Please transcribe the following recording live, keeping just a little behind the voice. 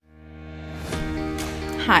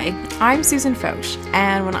Hi, I'm Susan Foch,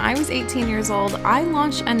 and when I was 18 years old, I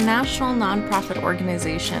launched a national nonprofit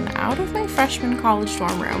organization out of my freshman college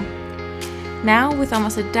dorm room. Now, with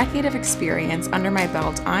almost a decade of experience under my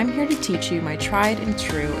belt, I'm here to teach you my tried and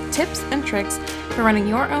true tips and tricks for running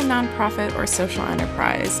your own nonprofit or social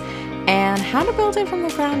enterprise, and how to build it from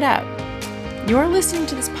the ground up. You're listening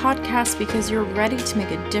to this podcast because you're ready to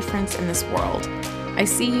make a difference in this world. I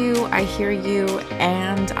see you, I hear you,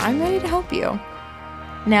 and I'm ready to help you.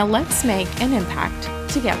 Now let's make an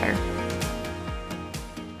impact together.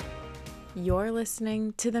 You're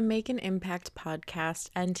listening to the Make an Impact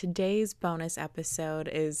podcast, and today's bonus episode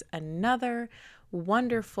is another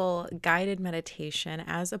wonderful guided meditation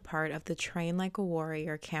as a part of the Train Like a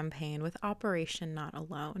Warrior campaign with Operation Not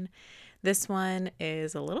Alone. This one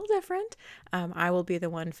is a little different. I will be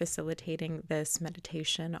the one facilitating this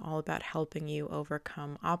meditation, all about helping you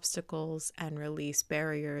overcome obstacles and release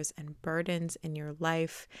barriers and burdens in your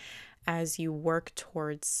life as you work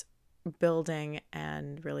towards building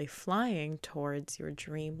and really flying towards your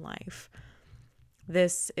dream life.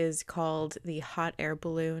 This is called the Hot Air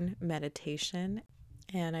Balloon Meditation,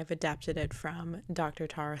 and I've adapted it from Dr.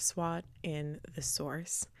 Tara Swart in The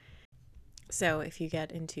Source. So if you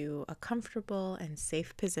get into a comfortable and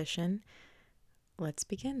safe position, let's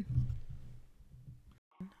begin.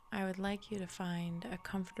 I would like you to find a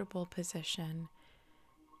comfortable position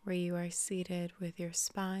where you are seated with your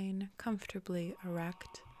spine comfortably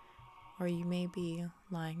erect, or you may be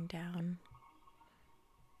lying down.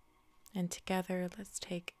 And together, let's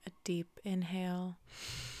take a deep inhale,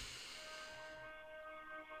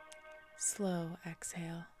 slow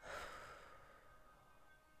exhale.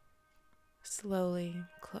 Slowly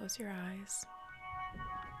close your eyes.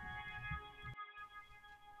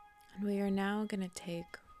 And we are now going to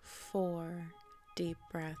take 4 deep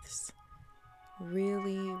breaths.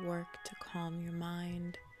 Really work to calm your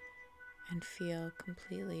mind and feel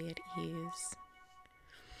completely at ease.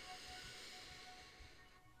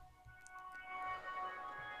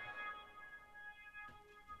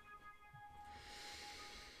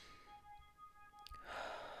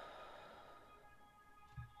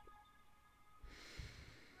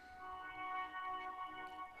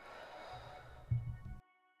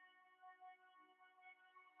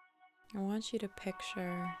 I want you to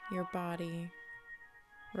picture your body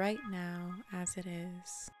right now as it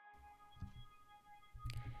is,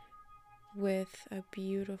 with a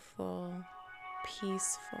beautiful,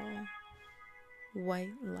 peaceful,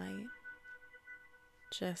 white light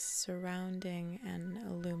just surrounding and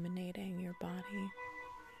illuminating your body.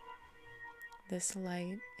 This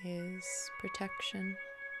light is protection.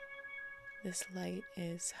 This light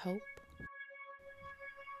is hope.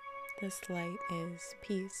 This light is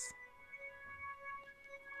peace.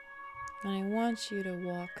 And I want you to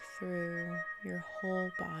walk through your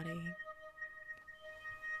whole body,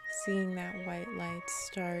 seeing that white light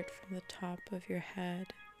start from the top of your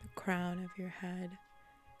head, the crown of your head.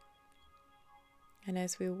 And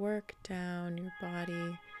as we work down your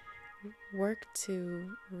body, work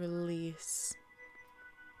to release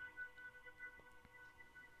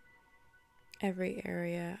every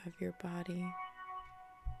area of your body.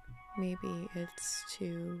 Maybe it's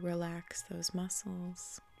to relax those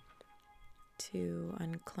muscles, to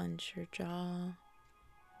unclench your jaw,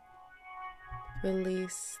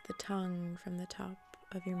 release the tongue from the top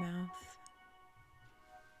of your mouth,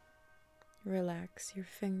 relax your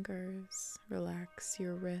fingers, relax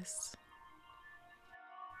your wrists.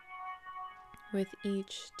 With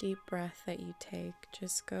each deep breath that you take,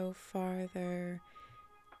 just go farther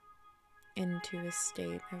into a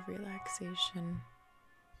state of relaxation.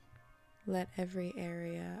 Let every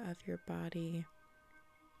area of your body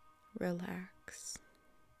relax.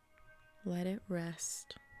 Let it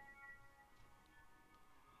rest.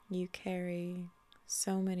 You carry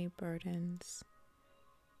so many burdens.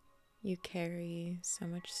 You carry so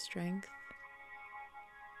much strength.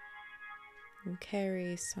 You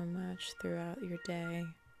carry so much throughout your day.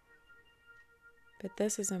 But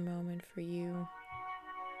this is a moment for you,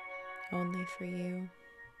 only for you,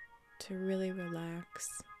 to really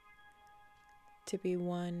relax, to be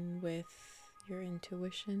one with your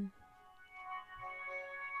intuition.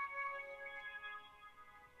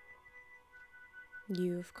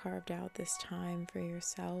 You've carved out this time for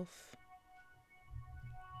yourself.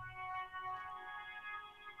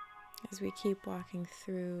 As we keep walking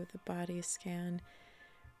through the body scan,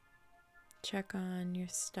 check on your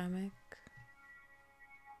stomach.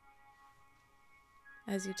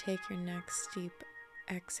 As you take your next deep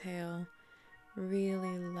exhale,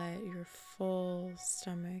 really let your full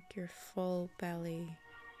stomach, your full belly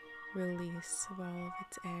release of all of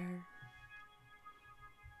its air.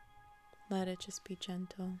 Let it just be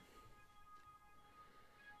gentle.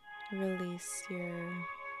 Release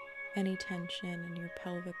any tension in your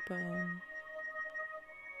pelvic bone.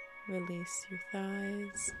 Release your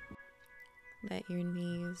thighs. Let your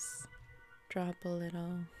knees drop a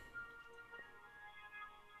little.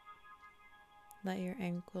 Let your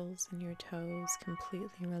ankles and your toes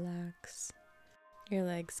completely relax. Your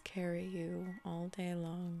legs carry you all day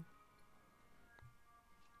long.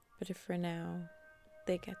 But if for now,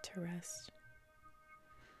 they get to rest.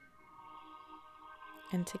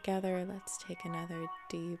 And together, let's take another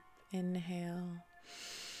deep inhale.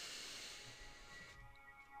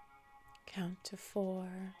 Count to 4.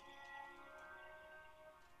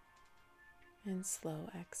 And slow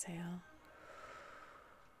exhale.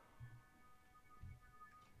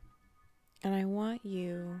 And I want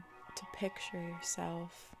you to picture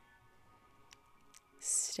yourself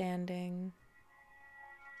standing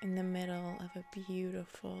in the middle of a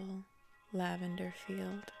beautiful lavender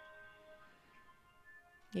field.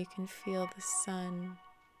 You can feel the sun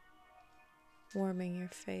warming your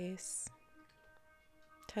face,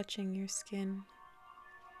 touching your skin.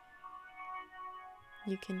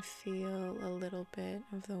 You can feel a little bit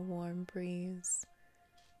of the warm breeze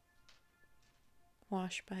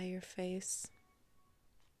wash by your face.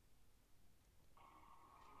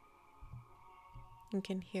 You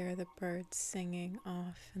can hear the birds singing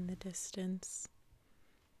off in the distance.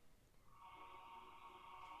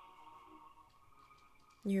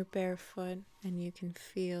 You're barefoot and you can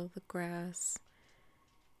feel the grass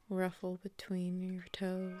ruffle between your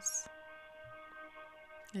toes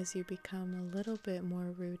as you become a little bit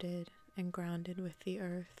more rooted and grounded with the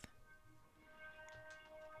earth.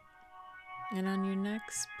 And on your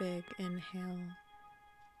next big inhale,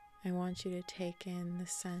 I want you to take in the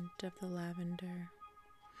scent of the lavender.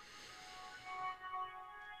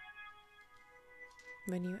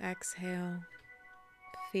 When you exhale,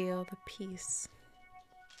 feel the peace,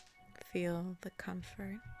 feel the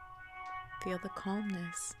comfort, feel the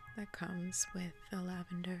calmness that comes with the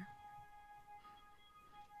lavender.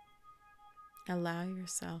 Allow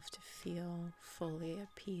yourself to feel fully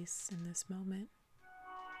at peace in this moment.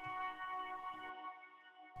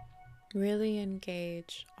 Really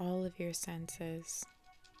engage all of your senses.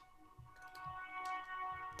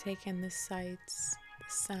 Take in the sights, the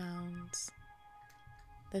sounds,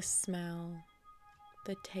 the smell,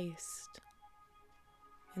 the taste,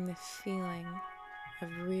 and the feeling of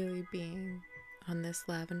really being on this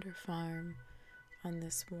lavender farm on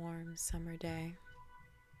this warm summer day.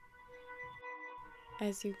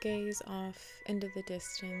 As you gaze off into the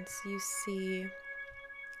distance, you see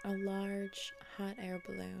a large hot air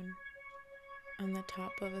balloon on the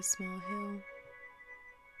top of a small hill.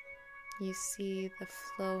 You see the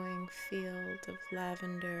flowing field of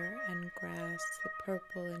lavender and grass, the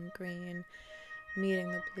purple and green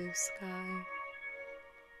meeting the blue sky,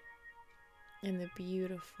 and the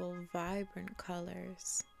beautiful, vibrant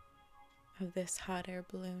colors of this hot air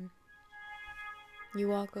balloon. You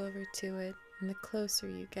walk over to it, and the closer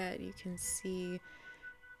you get, you can see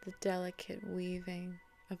the delicate weaving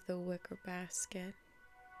of the wicker basket.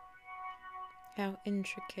 How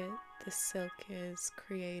intricate the silk is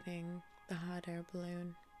creating the hot air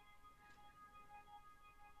balloon.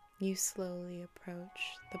 You slowly approach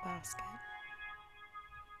the basket.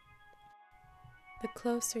 The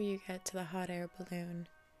closer you get to the hot air balloon,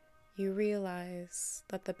 you realize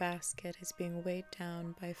that the basket is being weighed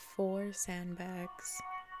down by 4 sandbags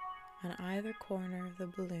on either corner of the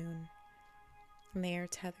balloon, and they are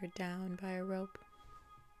tethered down by a rope.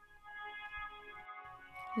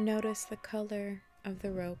 Notice the color of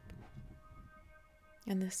the rope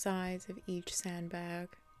and the size of each sandbag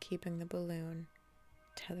keeping the balloon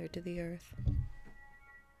tethered to the earth.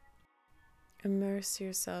 Immerse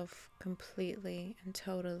yourself completely and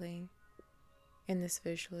totally in this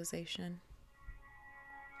visualization.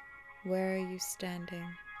 Where are you standing?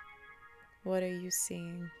 What are you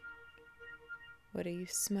seeing? What are you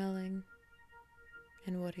smelling?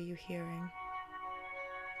 And what are you hearing?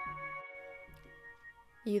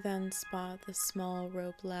 You then spot the small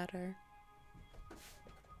rope ladder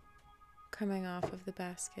coming off of the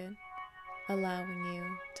basket, allowing you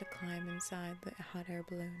to climb inside the hot air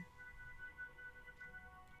balloon.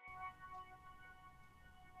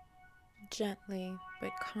 Gently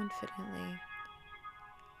but confidently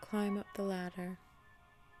climb up the ladder,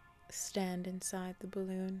 stand inside the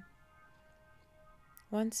balloon.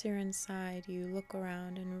 Once you're inside, you look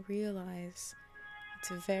around and realize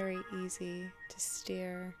it's very easy to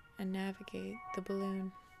steer and navigate the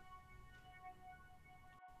balloon.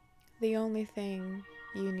 The only thing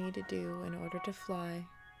you need to do in order to fly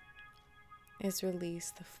is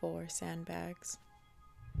release the 4 sandbags.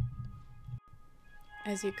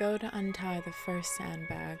 As you go to untie the first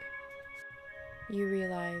sandbag, you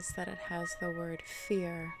realize that it has the word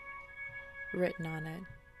fear written on it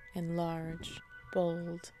in large,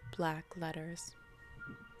 bold, black letters.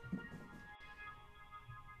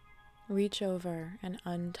 Reach over and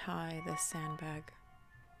untie this sandbag.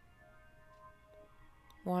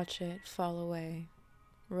 Watch it fall away,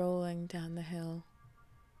 rolling down the hill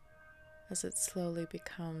as it slowly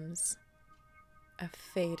becomes a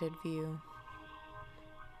faded view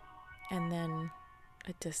and then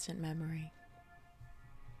a distant memory.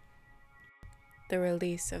 The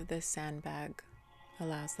release of this sandbag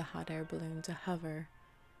allows the hot air balloon to hover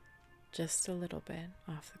just a little bit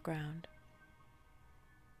off the ground.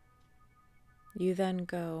 You then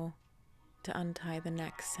go to untie the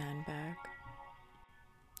next sandbag.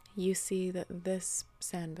 You see that this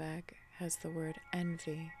sandbag has the word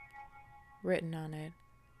envy written on it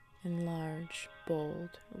in large,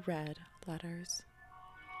 bold, red letters.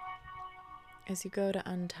 As you go to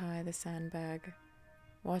untie the sandbag,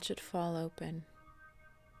 watch it fall open.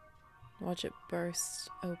 Watch it burst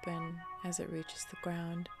open as it reaches the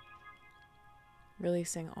ground,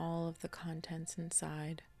 releasing all of the contents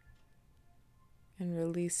inside and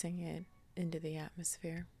releasing it into the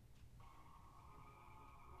atmosphere.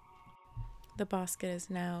 The basket is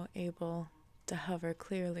now able to hover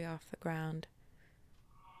clearly off the ground,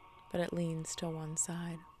 but it leans to one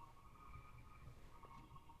side.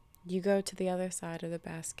 You go to the other side of the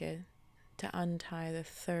basket to untie the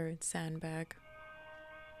third sandbag.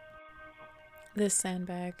 This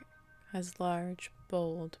sandbag has large,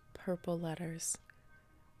 bold, purple letters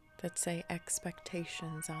that say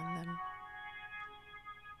expectations on them.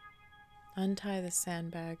 Untie the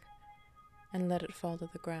sandbag and let it fall to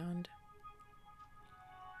the ground.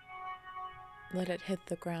 Let it hit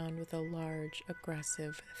the ground with a large,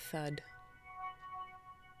 aggressive thud.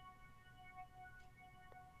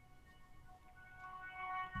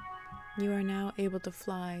 You are now able to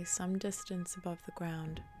fly some distance above the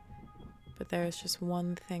ground, but there is just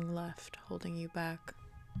one thing left holding you back.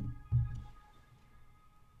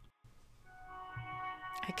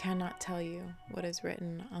 I cannot tell you what is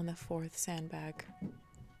written on the 4th sandbag.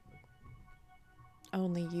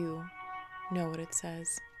 Only you know what it says.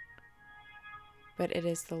 But it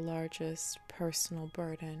is the largest personal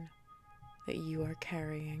burden that you are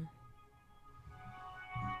carrying.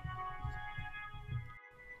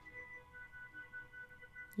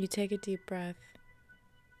 You take a deep breath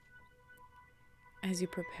as you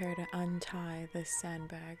prepare to untie this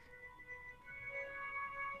sandbag.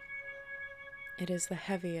 It is the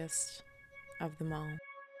heaviest of them all.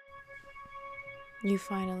 You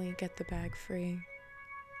finally get the bag free.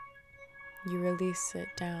 You release it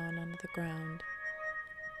down onto the ground.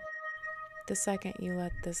 The second you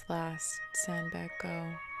let this last sandbag go,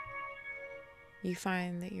 you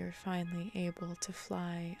find that you're finally able to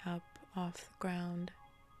fly up off the ground.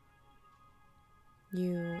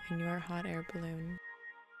 You and your hot air balloon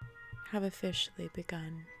have officially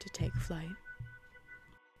begun to take flight.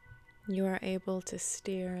 You are able to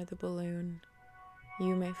steer the balloon.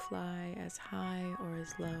 You may fly as high or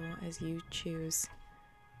as low as you choose.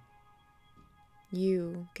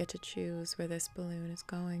 You get to choose where this balloon is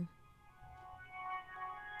going.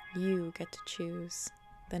 You get to choose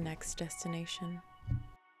the next destination.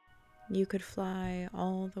 You could fly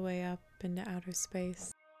all the way up into outer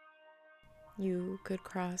space. You could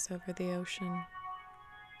cross over the ocean.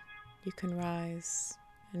 You can rise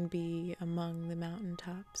and be among the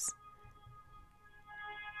mountaintops.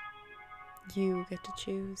 You get to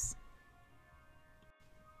choose.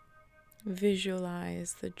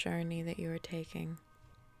 Visualize the journey that you are taking.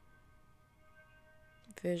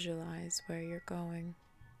 Visualize where you're going.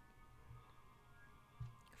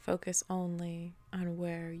 Focus only on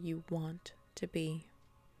where you want to be.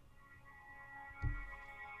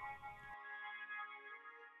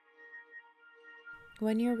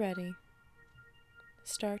 When you're ready,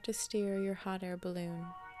 start to steer your hot air balloon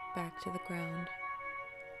back to the ground.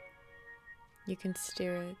 You can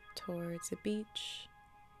steer it towards a beach,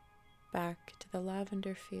 back to the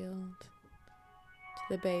lavender field, to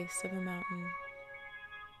the base of a mountain,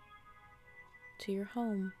 to your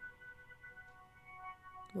home,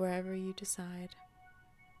 wherever you decide,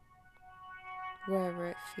 wherever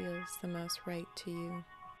it feels the most right to you.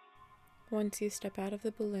 Once you step out of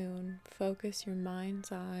the balloon, focus your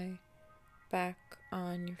mind's eye back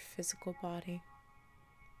on your physical body,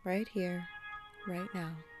 right here, right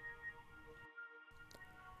now.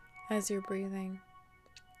 As you're breathing,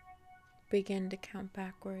 begin to count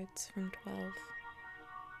backwards from 12,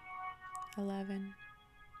 11,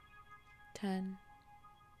 10,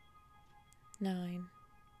 9,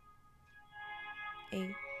 8,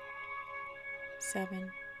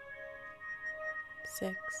 7,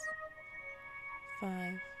 6,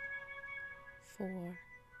 5, 4,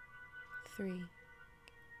 3,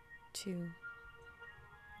 2,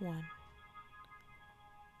 1.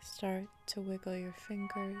 Start to wiggle your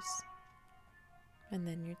fingers and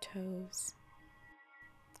then your toes.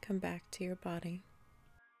 Come back to your body.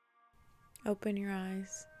 Open your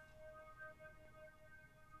eyes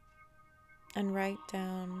and write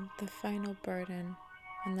down the final burden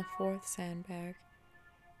and the fourth sandbag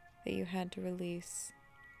that you had to release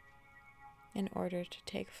in order to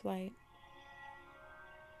take flight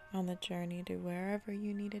on the journey to wherever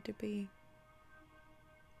you needed to be.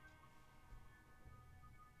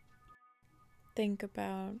 Think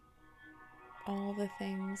about all the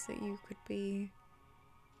things that you could be,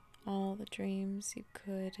 all the dreams you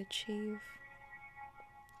could achieve,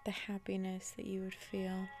 the happiness that you would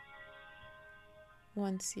feel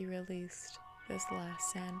once you released this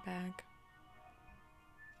last sandbag.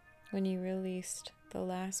 When you released the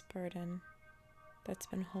last burden that's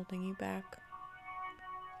been holding you back.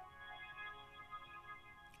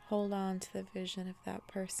 Hold on to the vision of that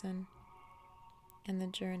person and the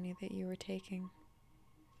journey that you were taking.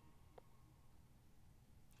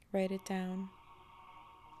 Write it down.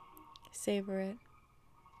 Savor it.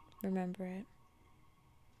 Remember it.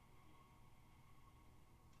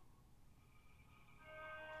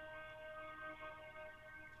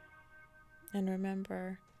 And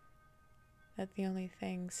remember that the only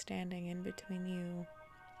thing standing in between you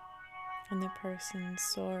and the person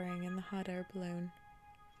soaring in the hot air balloon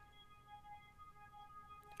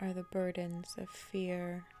are the burdens of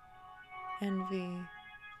fear, envy,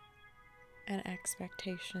 and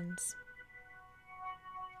expectations.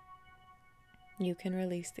 You can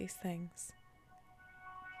release these things.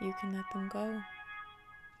 You can let them go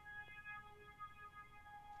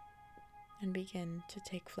and begin to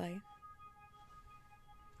take flight.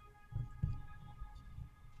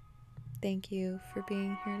 Thank you for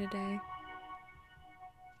being here today.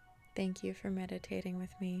 Thank you for meditating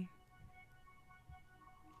with me.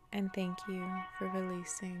 And thank you for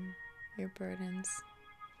releasing your burdens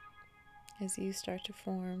as you start to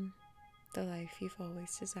form the life you've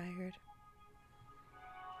always desired.